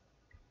alles.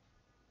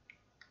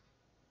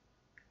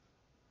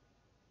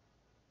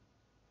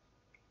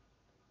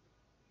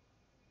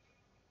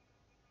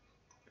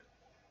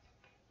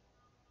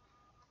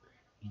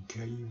 Die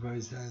KI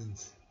weiß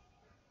alles.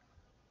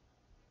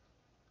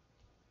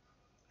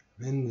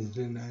 Wenn es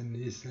denn eine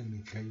ist,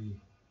 eine KI.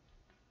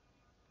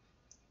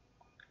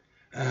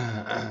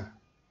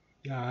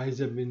 Ja,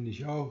 heiser bin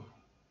ich auch.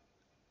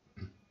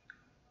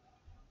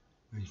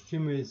 Meine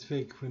Stimme ist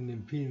weg von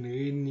den vielen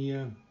Reden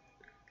hier.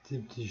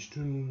 70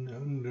 Stunden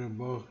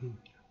unterbrochen,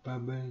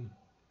 babbeln.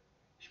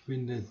 Ich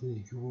bin das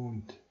nicht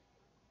gewohnt.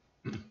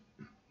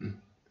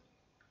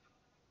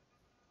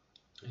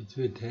 Es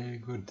wird hell,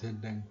 Gott sei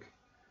Dank.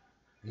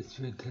 Es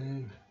wird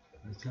hell.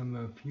 Was haben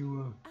wir? 4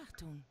 Uhr.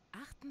 Achtung,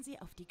 achten Sie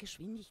auf die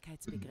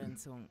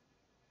Geschwindigkeitsbegrenzung.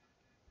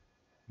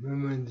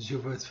 Wenn man sich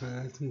auf was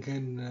verlassen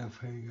kann, dann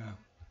auf Helga.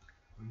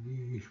 Und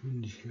die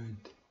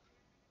Geschwindigkeit.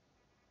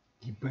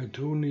 Die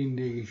Patrone in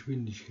der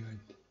Geschwindigkeit.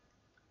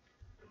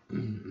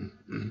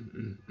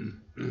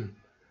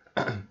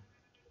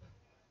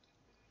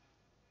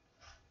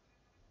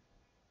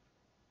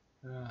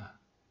 Ja.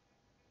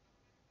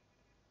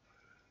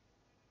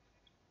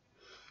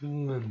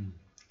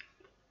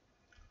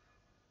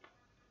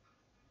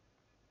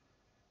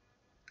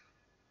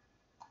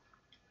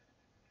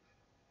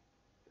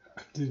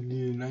 Also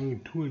die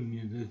langen Touren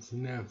hier, das ist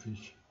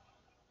nervig.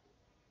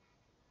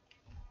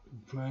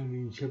 Vor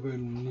allem, ich habe ja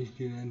noch nicht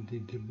gelernt,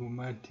 den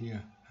Tempomat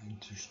hier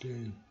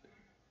einzustellen.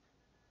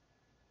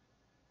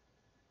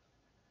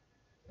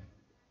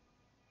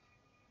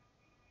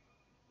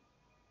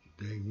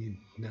 Der geht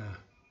nach.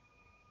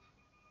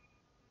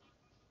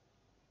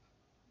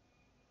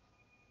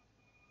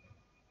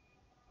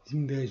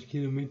 Sind 30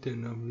 Kilometer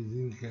noch, wir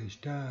sind gleich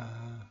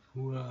da.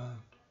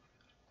 Hurra!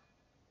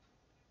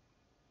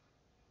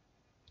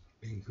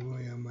 Dann können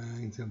wir ja mal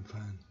langsam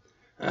fahren.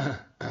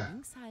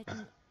 Links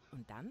halten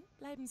und dann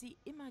bleiben Sie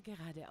immer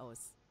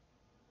geradeaus.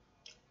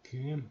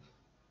 Okay,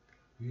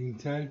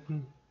 links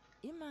halten.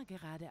 Immer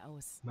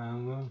geradeaus.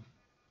 Machen wir.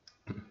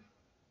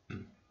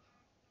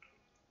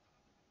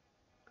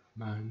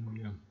 Machen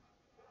wir.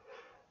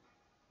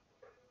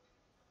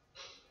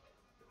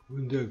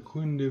 Unser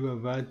Kunde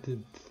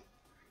überwartet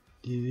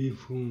die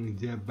Lieferung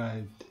sehr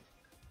bald.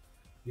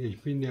 Ja,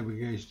 ich bin ja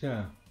gleich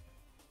da.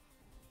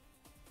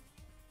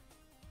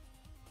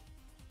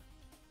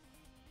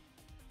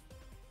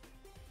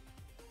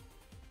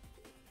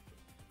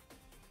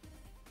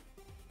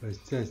 Was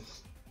ist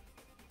das?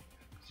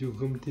 Wieso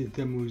kommt jetzt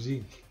der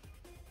Musik?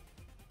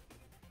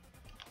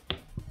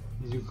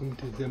 Wieso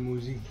kommt jetzt der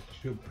Musik?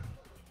 Stopp.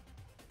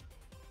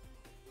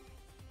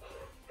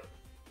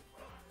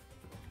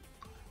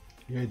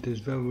 Ja,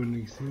 das war wohl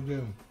nichts,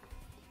 oder?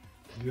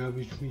 Wieso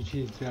habe ich mich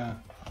jetzt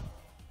da...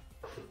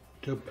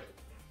 Stopp.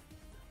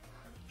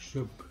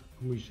 Stopp.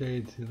 Komme ich da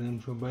jetzt dran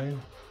vorbei?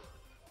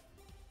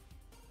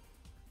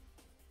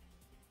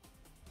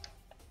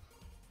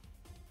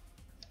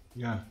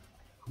 Ja,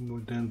 kommen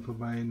wir dann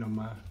vorbei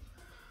nochmal.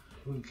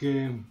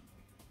 Okay.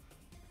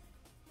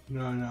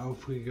 Noch ein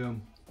Aufreger.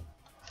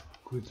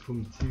 Kurz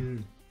vom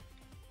Ziel.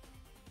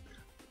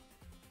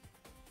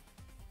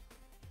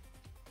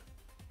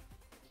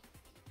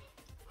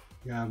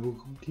 Ja, wo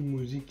kommt die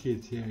Musik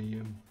jetzt her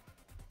hier?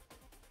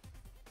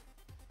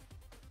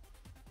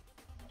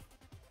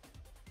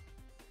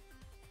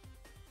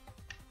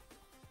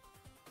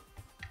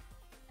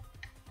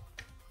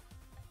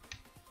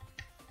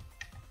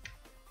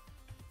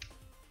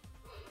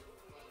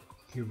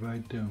 Geh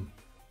weiter.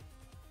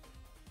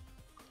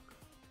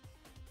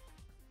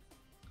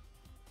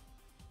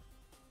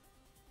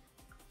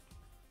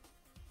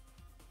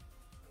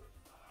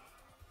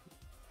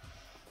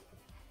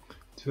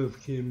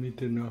 Zwölf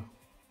Kilometer noch.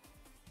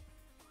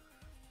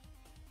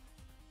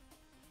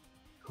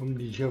 Komm,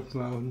 die schaffen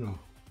wir auch noch.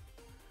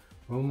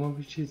 Warum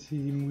habe ich jetzt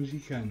hier die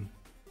Musik an?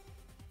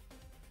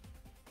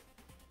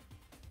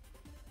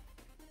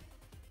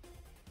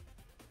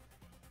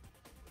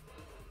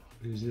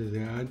 Ist das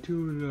Radio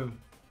oder?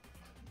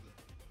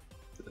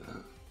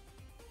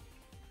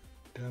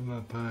 Da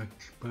war Prag.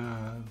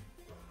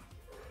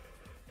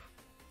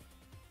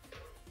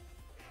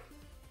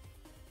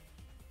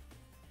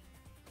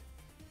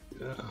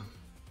 Ja.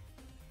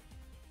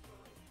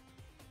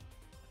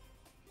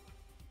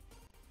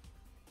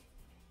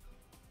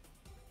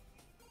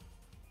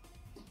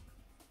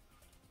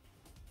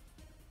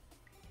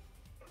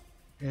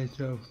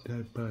 Erst auf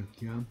der Prag,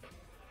 ja.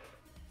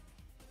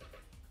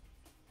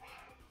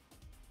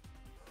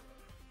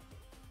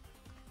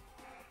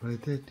 Was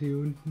ist das hier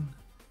unten?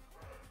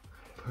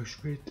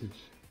 Verspätet.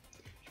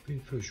 Ich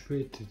bin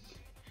verspätet.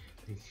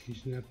 Dann krieg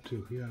ich einen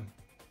Abzug, ja.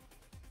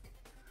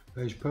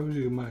 Weil ich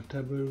Pause gemacht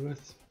habe oder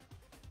was?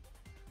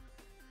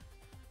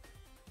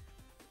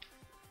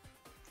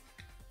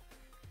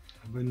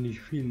 Aber nicht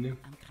viel, ne?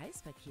 Am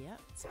Kreisverkehr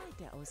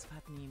zweite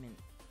Ausfahrt nehmen.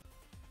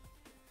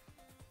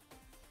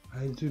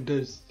 Also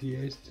das ist die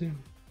erste.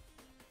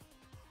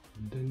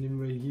 Und dann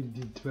nehmen wir hier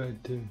die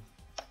zweite.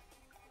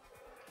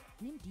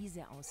 Nimm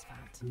diese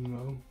Ausfahrt.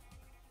 Genau.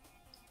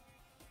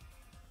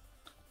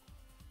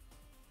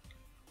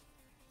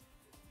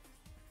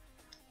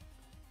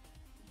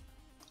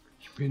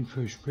 Ich bin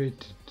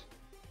verspätet.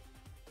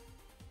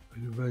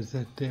 Oder was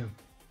sagt der?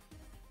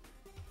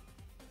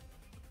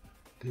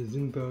 Da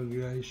sind wir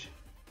gleich.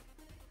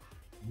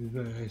 Wie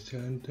wir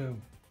Restaurant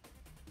haben.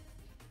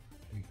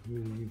 Dann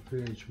können wir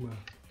vielleicht mal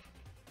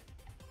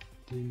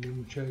den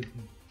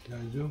umschalten. Da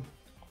so.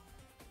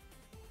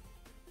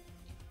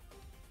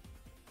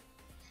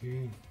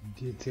 Okay,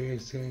 und jetzt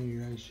Restaurant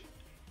gleich.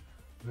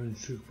 Noch ein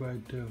Stück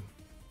weiter.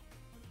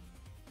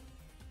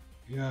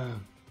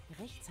 Ja,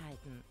 Rechts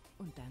halten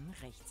und dann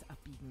rechts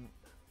abbiegen.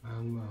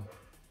 machen wir.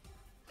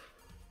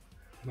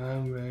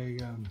 Machen wir,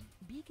 egal.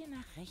 Biege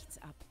nach rechts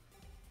ab.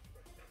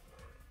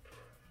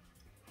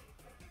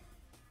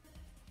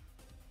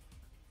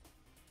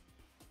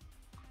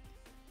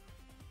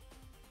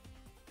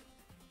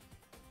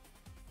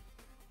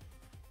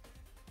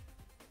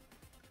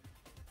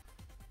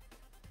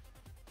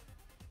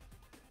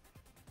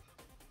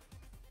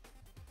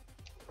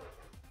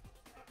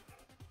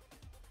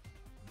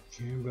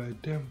 Okay,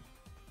 weiter.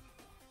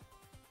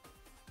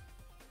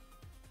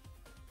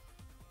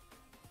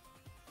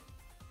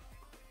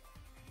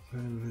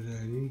 Fahren wir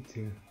da links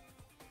hin.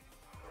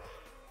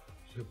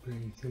 Ich hab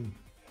links hin.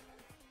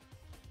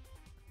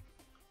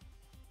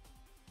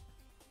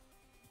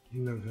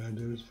 Hier noch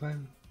geradeaus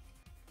fahren.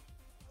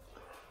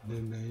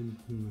 Dann da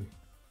hinten.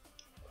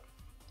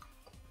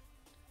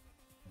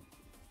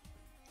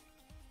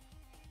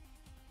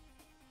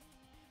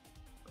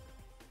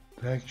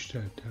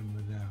 Werkstatt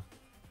haben wir da.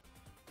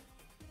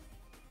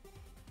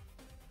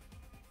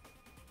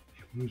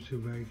 Ich muss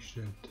zur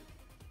Werkstatt.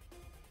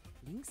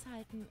 Links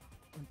halten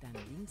und dann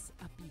links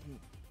abbiegen.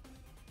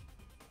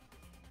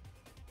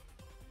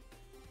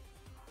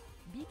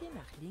 Biege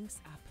nach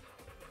links ab.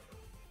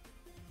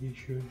 Hier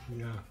schön,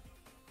 ja.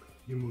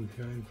 Hier muss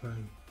ich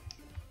reinfahren.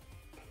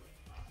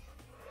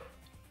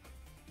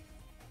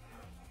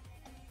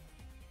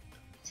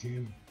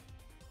 Okay.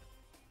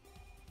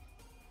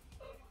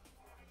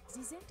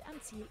 Sie sind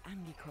am Ziel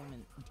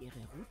angekommen und Ihre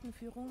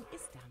Routenführung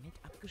ist damit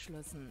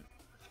abgeschlossen.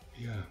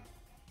 Ja,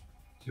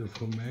 so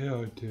formell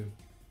heute.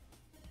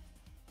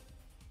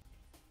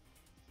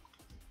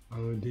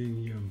 Aber den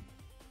hier.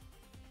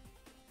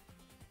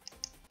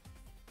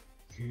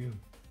 Okay.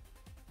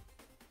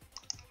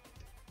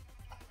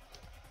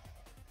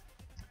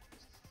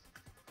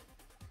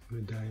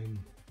 Mit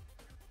ein,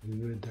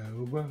 wir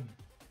darüber.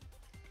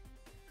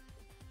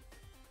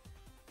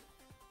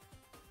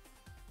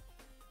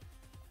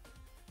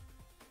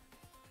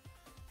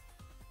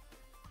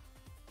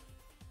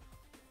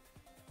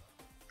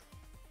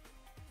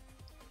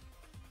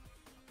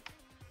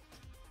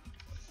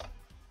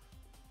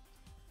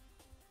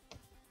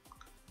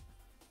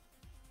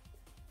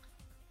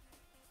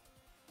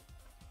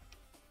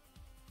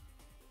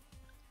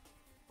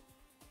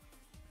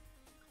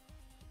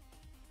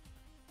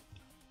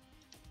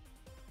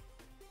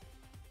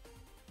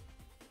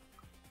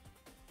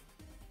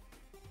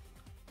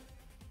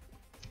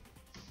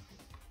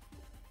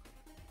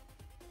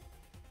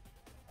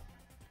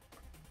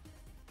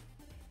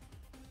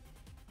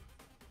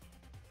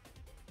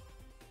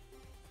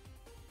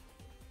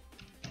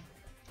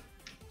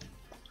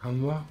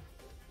 Haben wir?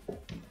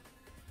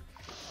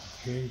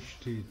 Okay,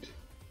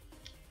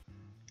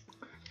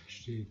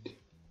 steht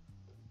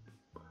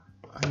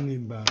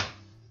annehmbar.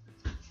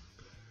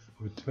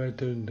 Und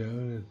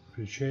 2300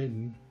 für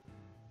Schäden,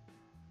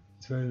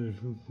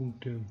 205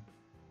 Punkte.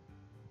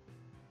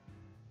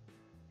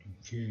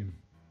 Okay.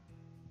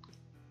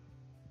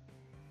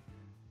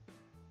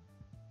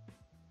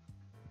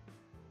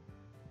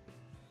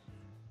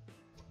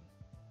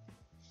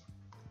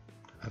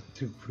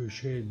 Abzug für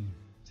Schäden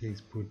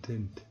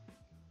 6%.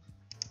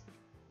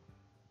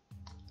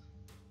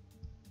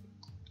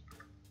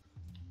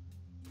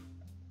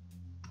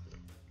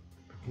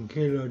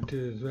 Okay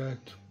Leute, das war's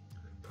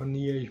von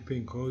hier. Ich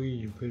bin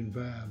Corgi, ich bin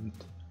Feierabend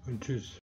und tschüss.